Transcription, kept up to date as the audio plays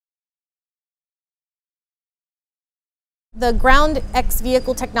The Ground X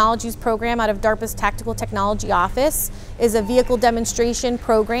Vehicle Technologies program out of DARPA's Tactical Technology Office is a vehicle demonstration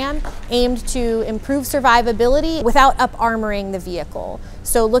program aimed to improve survivability without up-armoring the vehicle.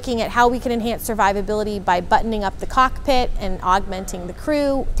 So looking at how we can enhance survivability by buttoning up the cockpit and augmenting the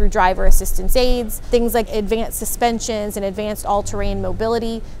crew through driver assistance aids, things like advanced suspensions and advanced all-terrain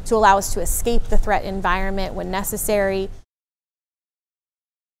mobility to allow us to escape the threat environment when necessary.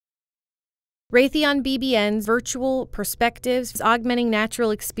 Raytheon BBN's Virtual Perspectives Augmenting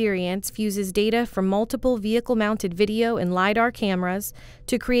Natural Experience fuses data from multiple vehicle-mounted video and LiDAR cameras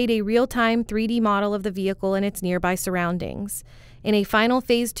to create a real-time 3D model of the vehicle and its nearby surroundings. In a final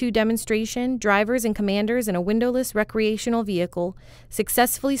Phase 2 demonstration, drivers and commanders in a windowless recreational vehicle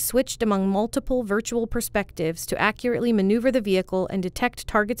successfully switched among multiple virtual perspectives to accurately maneuver the vehicle and detect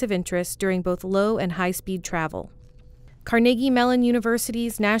targets of interest during both low and high-speed travel. Carnegie Mellon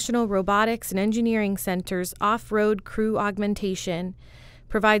University's National Robotics and Engineering Center's Off-Road Crew Augmentation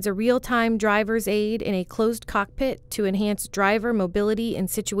provides a real-time driver's aid in a closed cockpit to enhance driver mobility and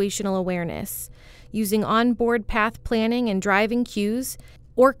situational awareness. Using onboard path planning and driving cues,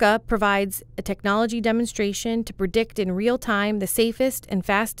 ORCA provides a technology demonstration to predict in real time the safest and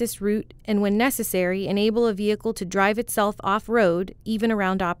fastest route and, when necessary, enable a vehicle to drive itself off-road, even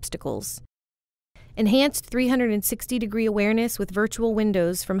around obstacles. Enhanced 360-degree awareness with virtual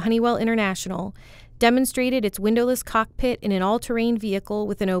windows from Honeywell International demonstrated its windowless cockpit in an all-terrain vehicle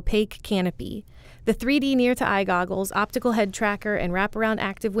with an opaque canopy. The 3D near-to-eye goggles, optical head tracker, and wraparound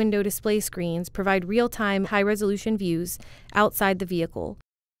active window display screens provide real-time, high-resolution views outside the vehicle.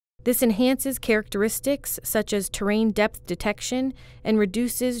 This enhances characteristics such as terrain depth detection and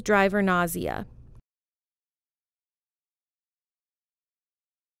reduces driver nausea.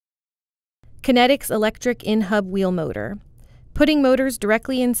 Kinetics electric in-hub wheel motor. Putting motors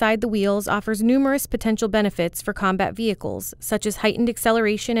directly inside the wheels offers numerous potential benefits for combat vehicles, such as heightened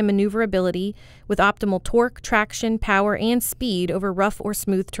acceleration and maneuverability with optimal torque, traction, power, and speed over rough or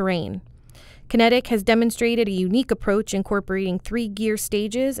smooth terrain. Kinetic has demonstrated a unique approach incorporating 3 gear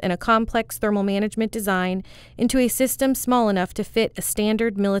stages and a complex thermal management design into a system small enough to fit a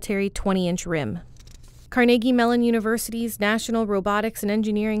standard military 20-inch rim. Carnegie Mellon University's National Robotics and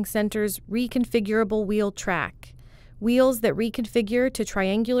Engineering Center's Reconfigurable Wheel Track. Wheels that reconfigure to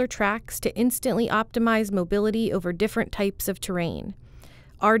triangular tracks to instantly optimize mobility over different types of terrain.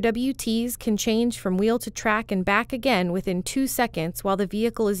 RWTs can change from wheel to track and back again within 2 seconds while the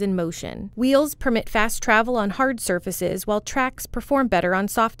vehicle is in motion. Wheels permit fast travel on hard surfaces, while tracks perform better on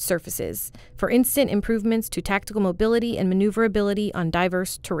soft surfaces, for instant improvements to tactical mobility and maneuverability on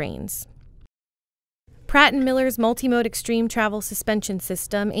diverse terrains. Pratt Miller's Multimode Extreme Travel Suspension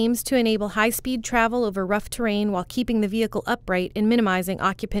System aims to enable high-speed travel over rough terrain while keeping the vehicle upright and minimizing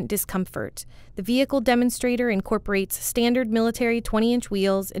occupant discomfort. The vehicle demonstrator incorporates standard military 20-inch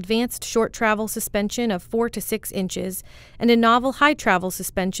wheels, advanced short travel suspension of 4 to 6 inches, and a novel high travel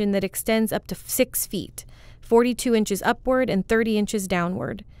suspension that extends up to 6 feet, 42 inches upward and 30 inches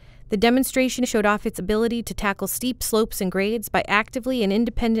downward. The demonstration showed off its ability to tackle steep slopes and grades by actively and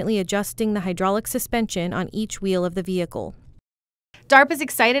independently adjusting the hydraulic suspension on each wheel of the vehicle. DARPA is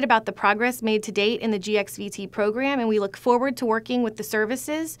excited about the progress made to date in the GXV-T program, and we look forward to working with the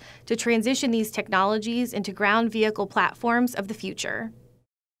services to transition these technologies into ground vehicle platforms of the future.